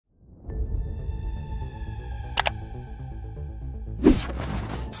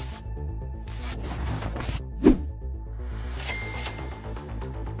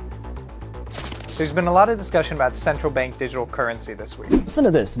There's been a lot of discussion about central bank digital currency this week. Listen to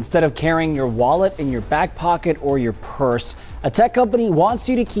this. Instead of carrying your wallet in your back pocket or your purse, a tech company wants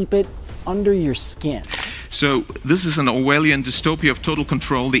you to keep it under your skin. So this is an Orwellian dystopia of total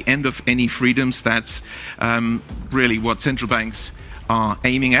control, the end of any freedoms. That's really what central banks are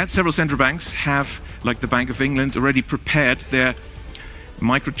aiming at. Several central banks have, like the Bank of England, already prepared their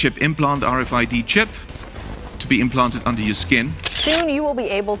microchip implant RFID chip to be implanted under your skin. Soon you will be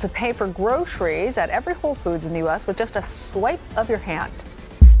able to pay for groceries at every Whole Foods in the U.S. with just a swipe of your hand.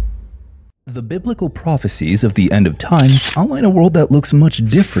 The biblical prophecies of the end of times outline a world that looks much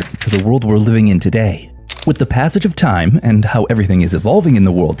different to the world we're living in today. With the passage of time and how everything is evolving in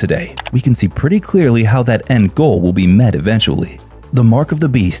the world today, we can see pretty clearly how that end goal will be met eventually. The mark of the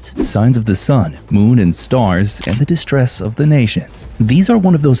beast, signs of the sun, moon, and stars, and the distress of the nations. These are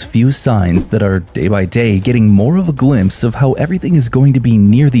one of those few signs that are day by day getting more of a glimpse of how everything is going to be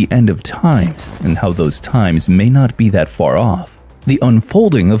near the end of times, and how those times may not be that far off. The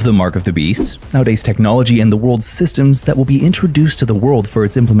unfolding of the mark of the beast, nowadays technology and the world's systems that will be introduced to the world for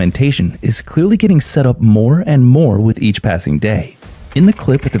its implementation is clearly getting set up more and more with each passing day. In the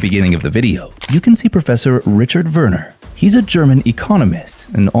clip at the beginning of the video, you can see Professor Richard Werner. He's a German economist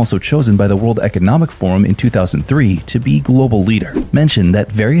and also chosen by the World Economic Forum in 2003 to be global leader. Mentioned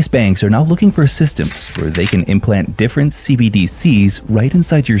that various banks are now looking for systems where they can implant different CBDCs right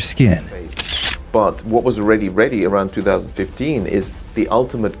inside your skin. But what was already ready around 2015 is the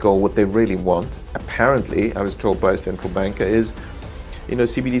ultimate goal. What they really want, apparently, I was told by a central banker, is,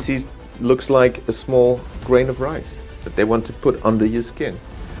 CBDCs looks like a small grain of rice that they want to put under your skin,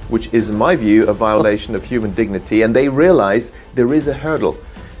 which is, in my view, a violation of human dignity. And they realize there is a hurdle.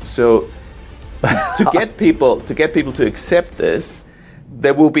 So to get people to accept this,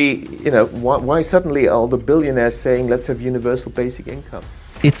 there will be, why suddenly are all the billionaires saying, let's have universal basic income?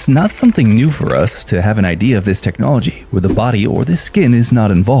 It's not something new for us to have an idea of this technology where the body or the skin is not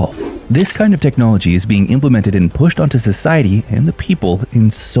involved. This kind of technology is being implemented and pushed onto society and the people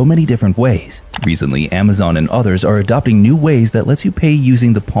in so many different ways. Recently, Amazon and others are adopting new ways that lets you pay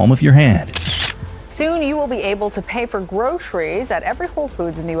using the palm of your hand. Soon you will be able to pay for groceries at every Whole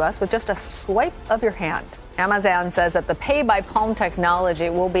Foods in the U.S. with just a swipe of your hand. Amazon says that the pay-by-palm technology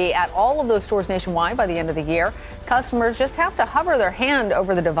will be at all of those stores nationwide by the end of the year. Customers just have to hover their hand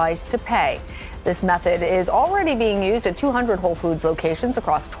over the device to pay. This method is already being used at 200 Whole Foods locations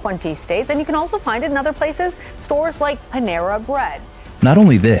across 20 states, and you can also find it in other places, stores like Panera Bread. Not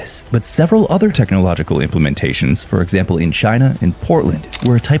only this, but several other technological implementations, for example in China and Portland,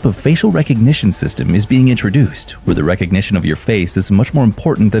 where a type of facial recognition system is being introduced, where the recognition of your face is much more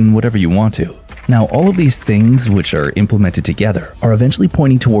important than whatever you want to. Now, all of these things which are implemented together are eventually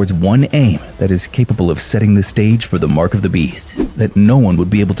pointing towards one aim that is capable of setting the stage for the mark of the beast, that no one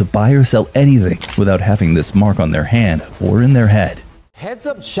would be able to buy or sell anything without having this mark on their hand or in their head. Heads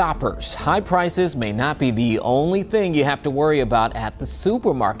up shoppers, high prices may not be the only thing you have to worry about at the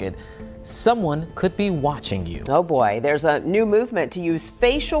supermarket. Someone could be watching you. Oh boy, there's a new movement to use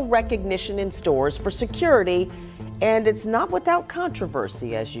facial recognition in stores for security, and it's not without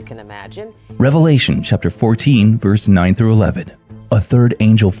controversy, as you can imagine. Revelation chapter 14, verse 9 through 11. A third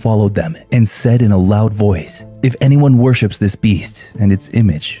angel followed them and said in a loud voice, "If anyone worships this beast and its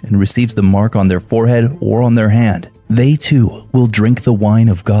image and receives the mark on their forehead or on their hand, they too will drink the wine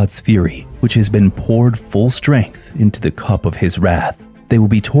of God's fury, which has been poured full strength into the cup of his wrath. They will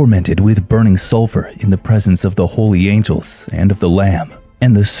be tormented with burning sulfur in the presence of the holy angels and of the Lamb,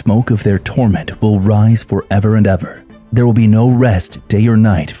 and the smoke of their torment will rise forever and ever. There will be no rest day or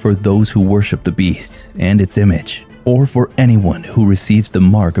night for those who worship the beast and its image, or for anyone who receives the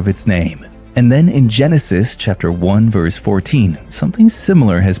mark of its name." And then in Genesis chapter 1 verse 14, something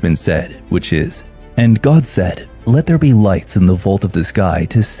similar has been said, which is, "And God said, let there be lights in the vault of the sky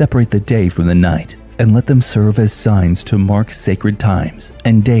to separate the day from the night, and let them serve as signs to mark sacred times,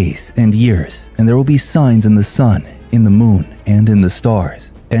 and days and years. And there will be signs in the sun, in the moon, and in the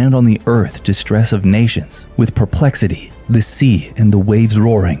stars, and on the earth distress of nations, with perplexity, the sea and the waves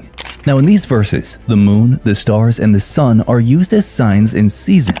roaring." Now in these verses, the moon, the stars, and the sun are used as signs in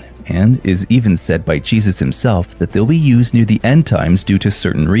season, and is even said by Jesus himself that they'll be used near the end times due to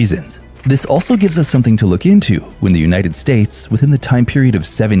certain reasons. This also gives us something to look into when the United States, within the time period of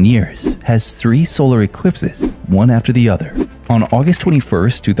 7 years, has 3 solar eclipses, one after the other. On August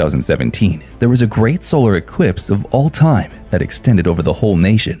 21st, 2017, there was a great solar eclipse of all time that extended over the whole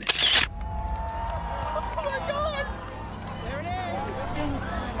nation.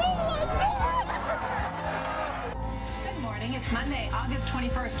 Monday, August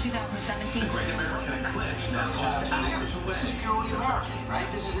 21st, 2017. The Great American Eclipse now just hours away. This is purely American,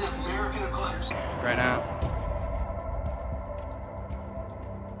 right? This is an American eclipse. Right now.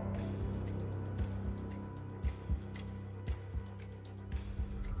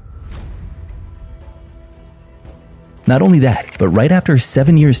 Not only that, but right after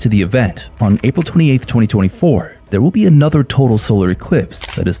 7 years to the event, on April 28, 2024, there will be another total solar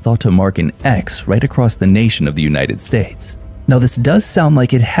eclipse that is thought to mark an X right across the nation of the United States. Now, this does sound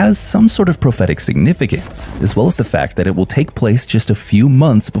like it has some sort of prophetic significance, as well as the fact that it will take place just a few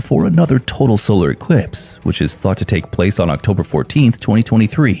months before another total solar eclipse, which is thought to take place on October 14,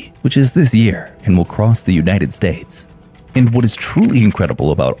 2023, which is this year, and will cross the United States. And what is truly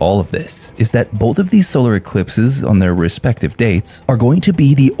incredible about all of this is that both of these solar eclipses on their respective dates are going to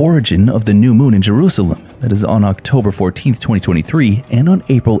be the origin of the new moon in Jerusalem that is on October 14th, 2023 and on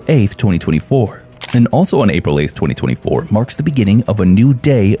April 8th, 2024. And also on April 8th, 2024 marks the beginning of a new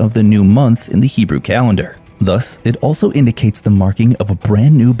day of the new month in the Hebrew calendar. Thus, it also indicates the marking of a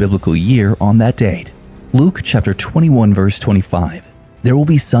brand new biblical year on that date. Luke chapter 21 verse 25. There will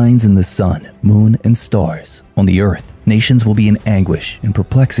be signs in the sun, moon, and stars. On the earth, nations will be in anguish and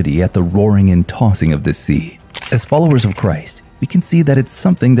perplexity at the roaring and tossing of the sea. As followers of Christ, we can see that it's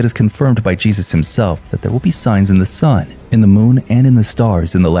something that is confirmed by Jesus himself that there will be signs in the sun, in the moon, and in the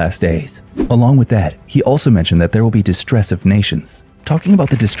stars in the last days. Along with that, he also mentioned that there will be distress of nations. Talking about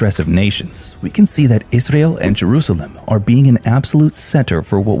the distress of nations, we can see that Israel and Jerusalem are being an absolute center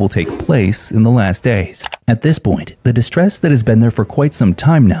for what will take place in the last days. At this point, the distress that has been there for quite some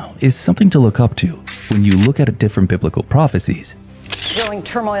time now is something to look up to when you look at different biblical prophecies. Growing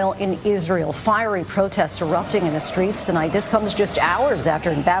turmoil in Israel, fiery protests erupting in the streets tonight. This comes just hours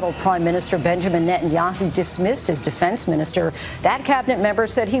after embattled Prime Minister Benjamin Netanyahu dismissed his defense minister. That cabinet member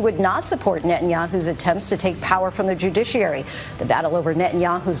said he would not support Netanyahu's attempts to take power from the judiciary. The battle over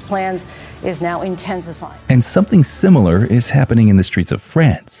Netanyahu's plans is now intensifying. And something similar is happening in the streets of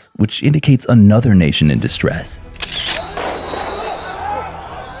France, which indicates another nation in distress.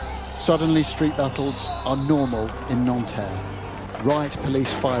 Suddenly, street battles are normal in Nanterre. Riot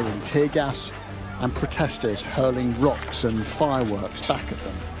police firing tear gas and protesters hurling rocks and fireworks back at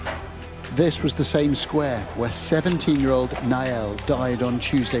them. This was the same square where 17-year-old Nael died on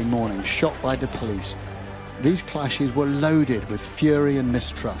Tuesday morning, shot by the police. These clashes were loaded with fury and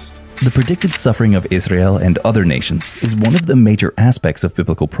mistrust. The predicted suffering of Israel and other nations is one of the major aspects of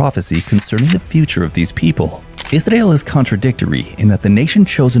biblical prophecy concerning the future of these people. Israel is contradictory in that the nation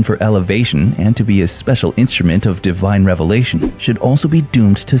chosen for elevation and to be a special instrument of divine revelation should also be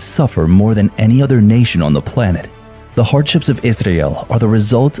doomed to suffer more than any other nation on the planet. The hardships of Israel are the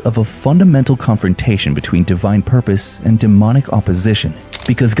result of a fundamental confrontation between divine purpose and demonic opposition.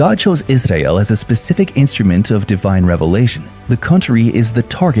 Because God chose Israel as a specific instrument of divine revelation, the country is the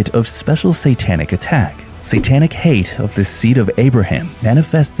target of special satanic attack. Satanic hate of the seed of Abraham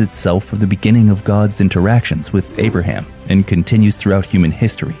manifests itself from the beginning of God's interactions with Abraham and continues throughout human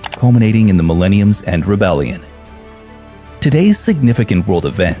history, culminating in the millenniums and rebellion. Today's significant world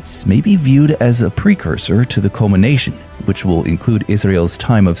events may be viewed as a precursor to the culmination, which will include Israel's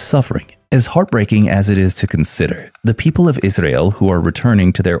time of suffering. As heartbreaking as it is to consider, the people of Israel who are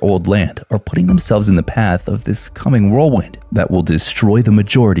returning to their old land are putting themselves in the path of this coming whirlwind that will destroy the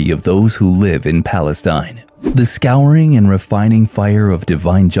majority of those who live in Palestine. The scouring and refining fire of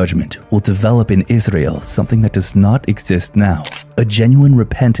divine judgment will develop in Israel something that does not exist now, a genuine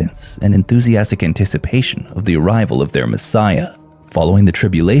repentance and enthusiastic anticipation of the arrival of their Messiah. Following the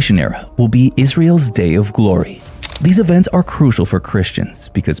tribulation era will be Israel's day of glory. These events are crucial for Christians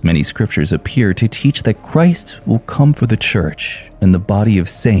because many scriptures appear to teach that Christ will come for the church and the body of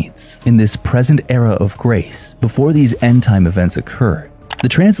saints in this present era of grace before these end-time events occur. The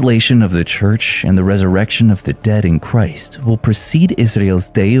translation of the church and the resurrection of the dead in Christ will precede Israel's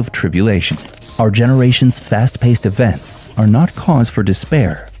day of tribulation. Our generation's fast-paced events are not cause for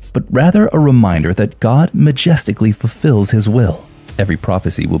despair, but rather a reminder that God majestically fulfills His will. Every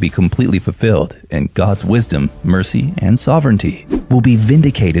prophecy will be completely fulfilled, and God's wisdom, mercy, and sovereignty will be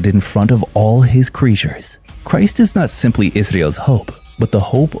vindicated in front of all His creatures. Christ is not simply Israel's hope, but the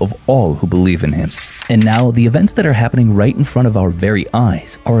hope of all who believe in Him. And now, the events that are happening right in front of our very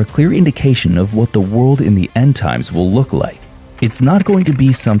eyes are a clear indication of what the world in the end times will look like. It's not going to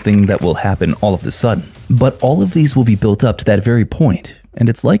be something that will happen all of a sudden, but all of these will be built up to that very point, and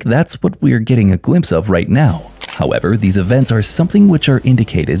it's like that's what we're getting a glimpse of right now. However, these events are something which are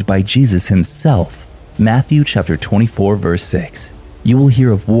indicated by Jesus himself. Matthew chapter 24 verse 6. You will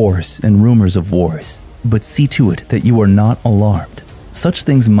hear of wars and rumors of wars, but see to it that you are not alarmed. Such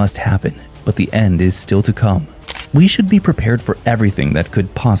things must happen, but the end is still to come. We should be prepared for everything that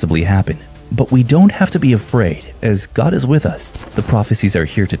could possibly happen. But we don't have to be afraid, as God is with us. The prophecies are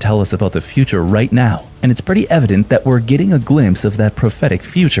here to tell us about the future right now, and it's pretty evident that we're getting a glimpse of that prophetic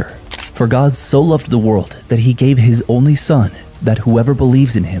future. For God so loved the world that he gave his only Son, that whoever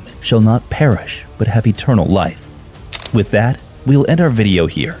believes in him shall not perish, but have eternal life. With that, we'll end our video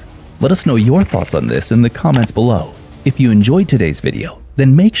here. Let us know your thoughts on this in the comments below. If you enjoyed today's video,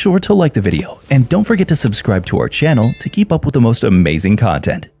 then make sure to like the video, and don't forget to subscribe to our channel to keep up with the most amazing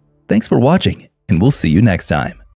content. Thanks for watching, and we'll see you next time.